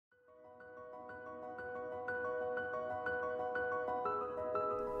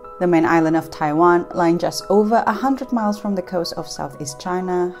The main island of Taiwan, lying just over 100 miles from the coast of Southeast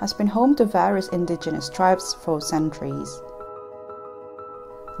China, has been home to various indigenous tribes for centuries.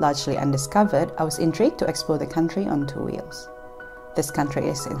 Largely undiscovered, I was intrigued to explore the country on two wheels. This country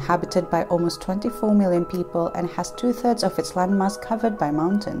is inhabited by almost 24 million people and has two-thirds of its landmass covered by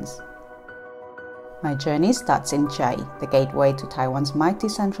mountains. My journey starts in Chiayi, the gateway to Taiwan's mighty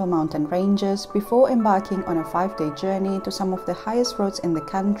central mountain ranges, before embarking on a 5-day journey to some of the highest roads in the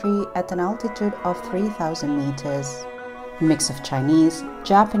country at an altitude of 3,000 meters. A mix of Chinese,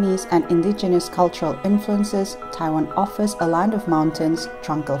 Japanese and indigenous cultural influences, Taiwan offers a land of mountains,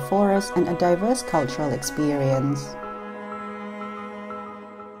 tranquil forests and a diverse cultural experience.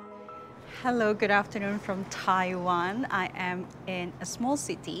 Hello, good afternoon from Taiwan. I am in a small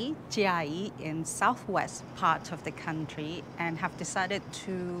city, Chiayi, in southwest part of the country, and have decided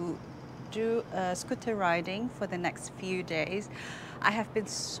to do scooter riding for the next few days. I have been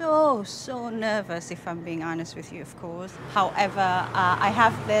so nervous, if I'm being honest with you, of course. However, I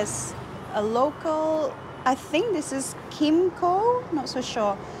have this local, I think this is Kimco, not so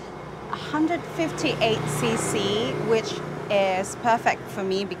sure, 158cc, which is perfect for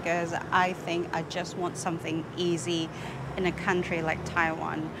me because I think I just want something easy in a country like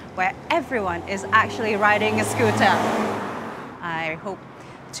Taiwan where everyone is actually riding a scooter. I hope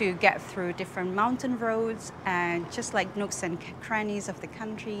to get through different mountain roads and just like nooks and crannies of the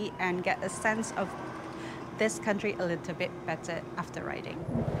country and get a sense of this country a little bit better after riding.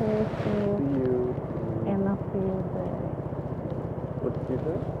 See you in a few days. What did you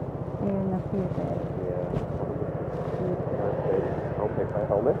say? See you in a few days. Yeah. I'll take my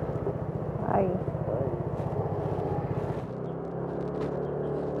helmet. Hi.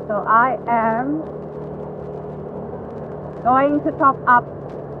 So I am going to top up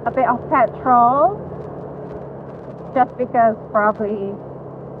a bit of petrol just because probably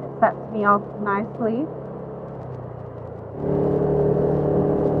it sets me off nicely.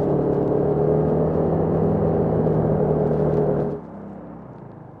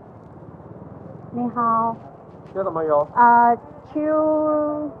 Ni hao. 这怎么有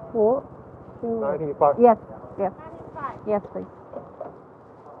 95. ？95. Yes, please.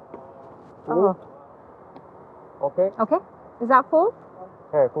 Full. Okay. Okay. Is that full?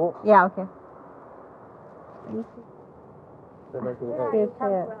 Okay, full. Yeah, okay. Thank you. 78.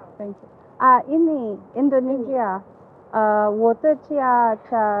 Thank you. In Indonesia, 我的家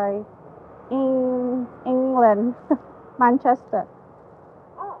在 England, Manchester.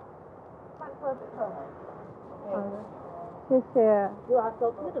 谢谢。You are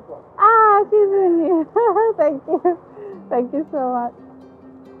so beautiful. 谢谢你。Thank you. Thank you so much.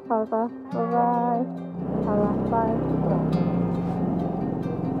 好的，拜拜。好了，bye.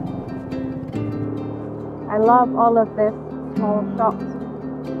 I love all of these small shops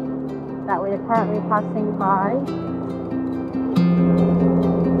that we are currently passing by.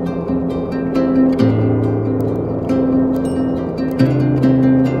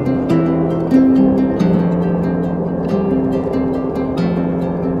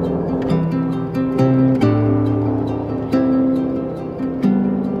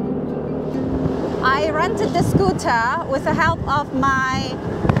 I rented the scooter with the help of my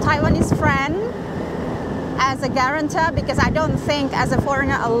Taiwanese friend as a guarantor because I don't think as a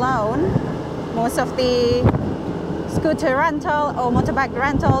foreigner alone, most of the scooter rental or motorbike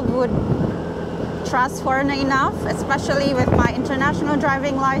rental would trust foreigner enough, especially with my international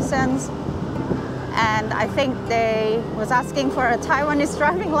driving license. And I think they was asking for a Taiwanese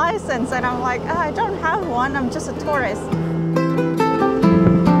driving license and I'm like, I don't have one, I'm just a tourist.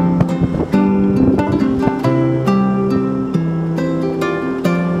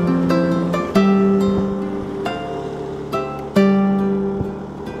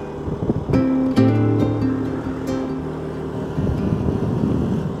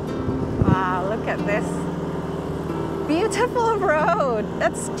 Beautiful road.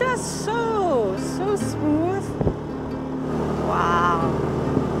 That's just so smooth. Wow.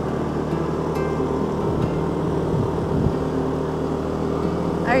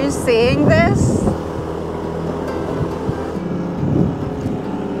 Are you seeing this?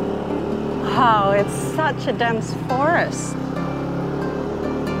 Wow, it's such a dense forest.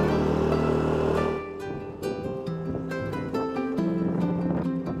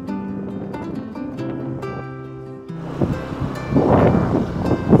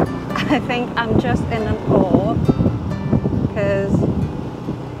 I think I'm just in an awe because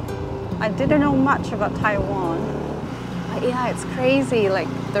I didn't know much about Taiwan. But yeah, it's crazy. Like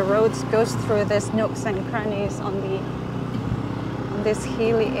the roads goes through these nooks and crannies on this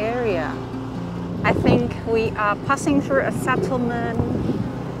hilly area. I think we are passing through a settlement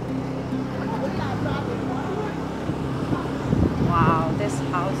Wow, these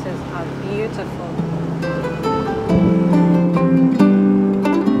houses are beautiful.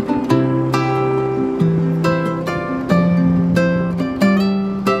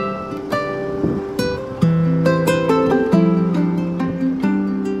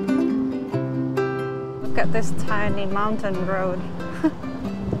 Look at this tiny mountain road.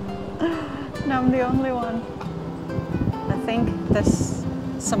 And I'm the only one. I think this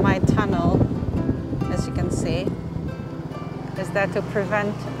semi-tunnel, as you can see, is there to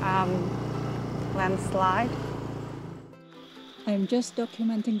prevent landslide. I'm just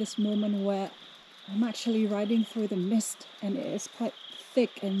documenting this moment where I'm actually riding through the mist, and it is quite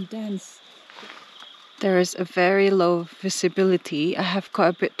thick and dense. There is a very low visibility. I have quite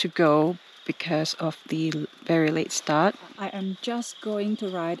a bit to go because of the very late start. I am just going to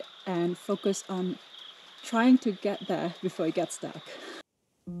ride and focus on trying to get there before it gets dark.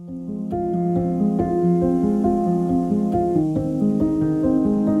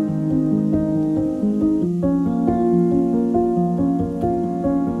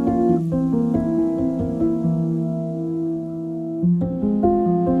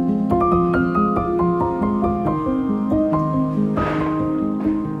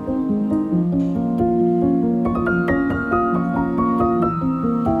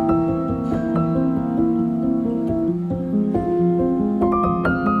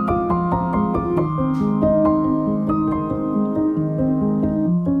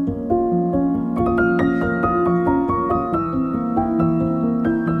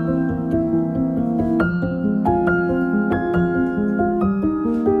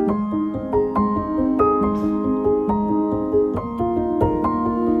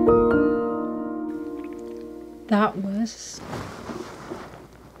 That was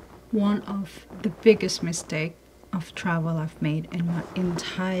one of the biggest mistakes of travel I've made in my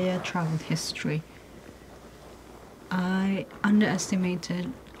entire travel history. I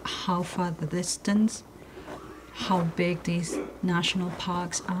underestimated how far the distance, how big these national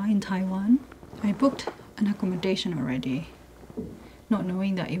parks are in Taiwan. I booked an accommodation already, not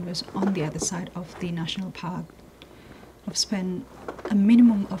knowing that it was on the other side of the national park. I've spent a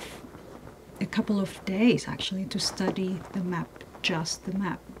minimum of a couple of days actually to study the map, just the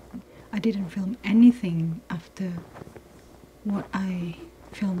map. I didn't film anything after what I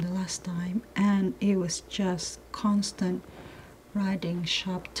filmed the last time, and it was just constant riding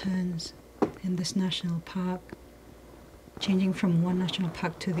sharp turns in this national park, changing from one national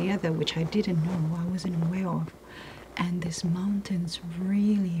park to the other, which I didn't know, I wasn't aware of. And these mountains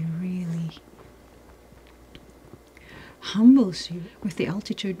really, really humbles you with the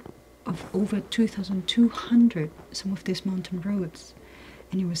altitude of over 2,200, some of these mountain roads,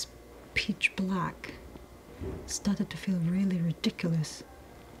 and it was pitch black. It started to feel really ridiculous.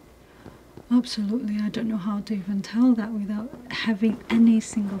 Absolutely, I don't know how to even tell that without having any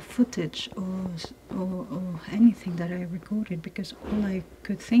single footage or anything that I recorded, because all I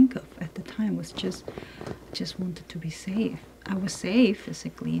could think of at the time was just wanted to be safe. I was safe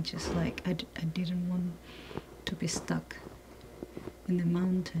physically, just like I didn't want to be stuck in the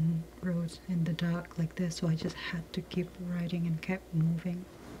mountain roads in the dark like this, so I just had to keep riding and kept moving.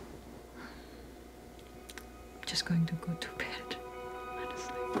 I'm just going to go to bed,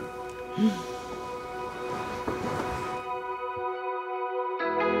 honestly.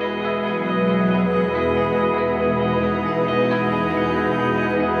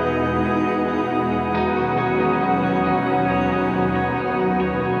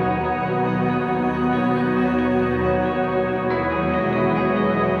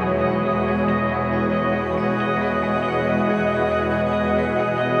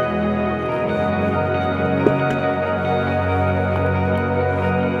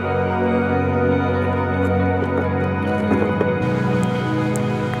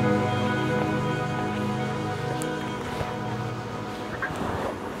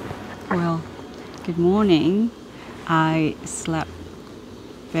 Well, good morning. I slept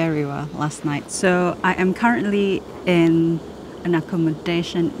very well last night. So I am currently in an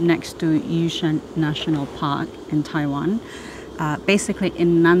accommodation next to Yushan National Park in Taiwan, basically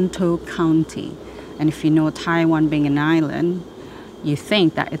in Nantou County. And if you know Taiwan being an island, you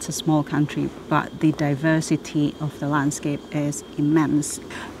think that it's a small country, but the diversity of the landscape is immense.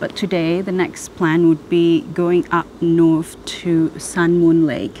 But today, the next plan would be going up north to Sun Moon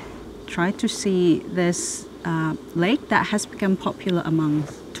Lake. Try to see this lake that has become popular among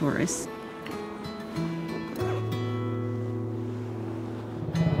tourists.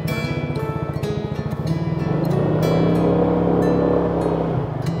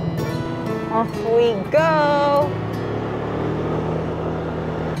 Off we go!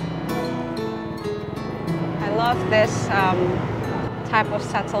 I love this type of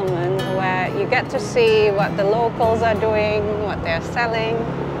settlement where you get to see what the locals are doing, what they're selling.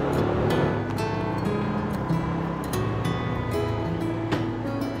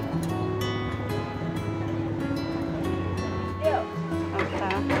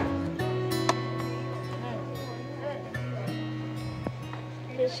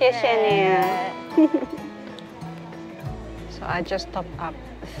 So I just topped up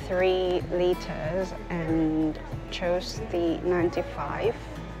 3 liters and chose the 95,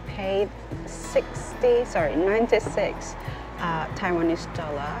 paid 96 Taiwanese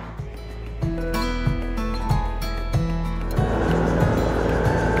dollar.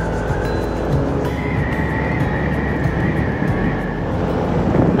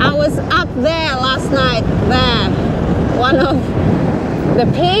 I was up there last night, one of the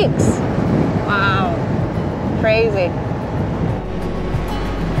peaks. Wow, crazy.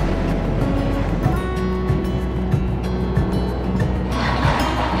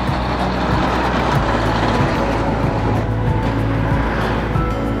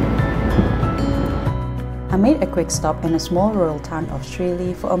 I made a quick stop in a small rural town of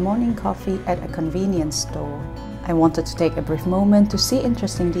Chiayi for a morning coffee at a convenience store. I wanted to take a brief moment to see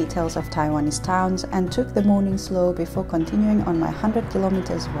interesting details of Taiwanese towns and took the morning slow before continuing on my 100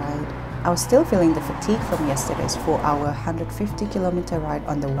 kilometers ride. I was still feeling the fatigue from yesterday's 4-hour 150 kilometer ride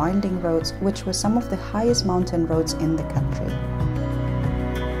on the winding roads, which were some of the highest mountain roads in the country.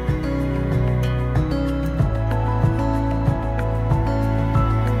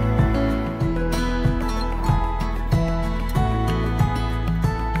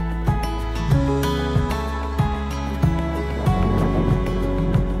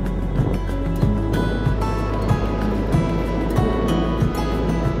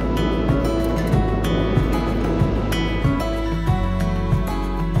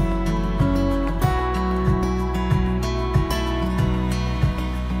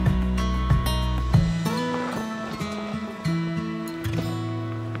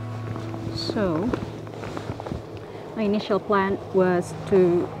 So, my initial plan was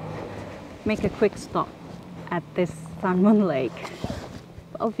to make a quick stop at this Sun Moon Lake.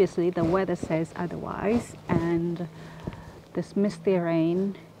 But obviously the weather says otherwise, and this misty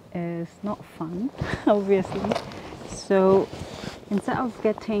rain is not fun, obviously. So instead of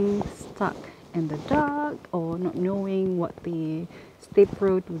getting stuck in the dark or not knowing what the steep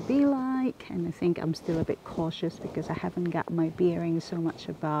road would be like, and I think I'm still a bit cautious because I haven't got my bearings so much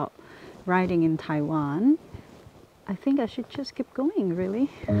about riding in Taiwan, I think I should just keep going, really.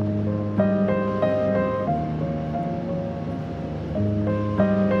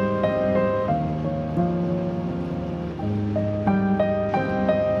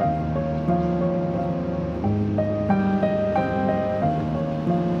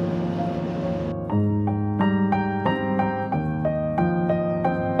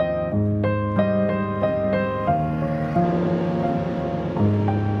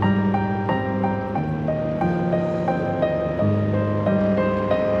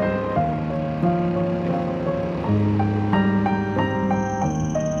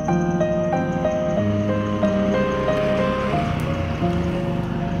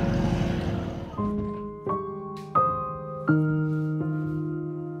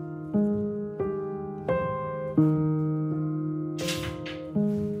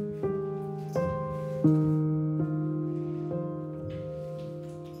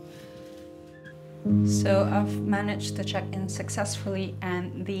 So I've managed to check in successfully,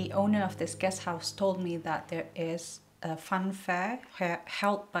 and the owner of this guest house told me that there is a fun fair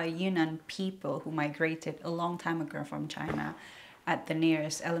held by Yunnan people who migrated a long time ago from China at the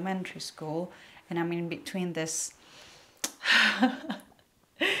nearest elementary school. And I'm in between this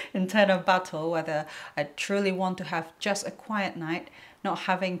internal battle whether I truly want to have just a quiet night, not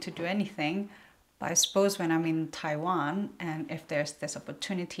having to do anything. But I suppose when I'm in Taiwan, and if there's this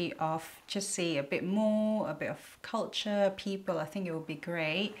opportunity of just see a bit more, a bit of culture, people, I think it would be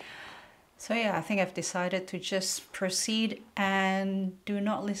great. So yeah, I think I've decided to just proceed and do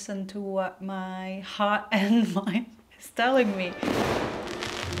not listen to what my heart and mind is telling me.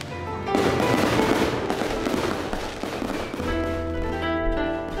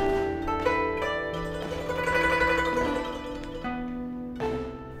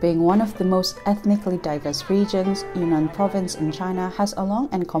 Being one of the most ethnically diverse regions, Yunnan province in China has a long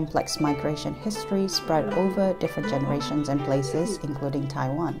and complex migration history spread over different generations and places, including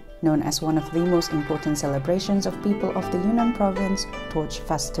Taiwan. Known as one of the most important celebrations of people of the Yunnan province, Torch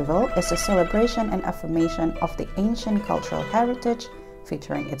Festival is a celebration and affirmation of the ancient cultural heritage,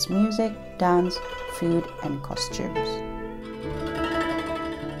 featuring its music, dance, food, and costumes.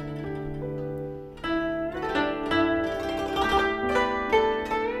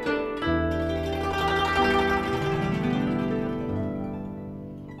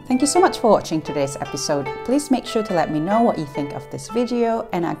 Thank you so much for watching today's episode. Please make sure to let me know what you think of this video,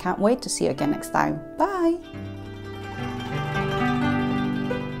 and I can't wait to see you again next time. Bye!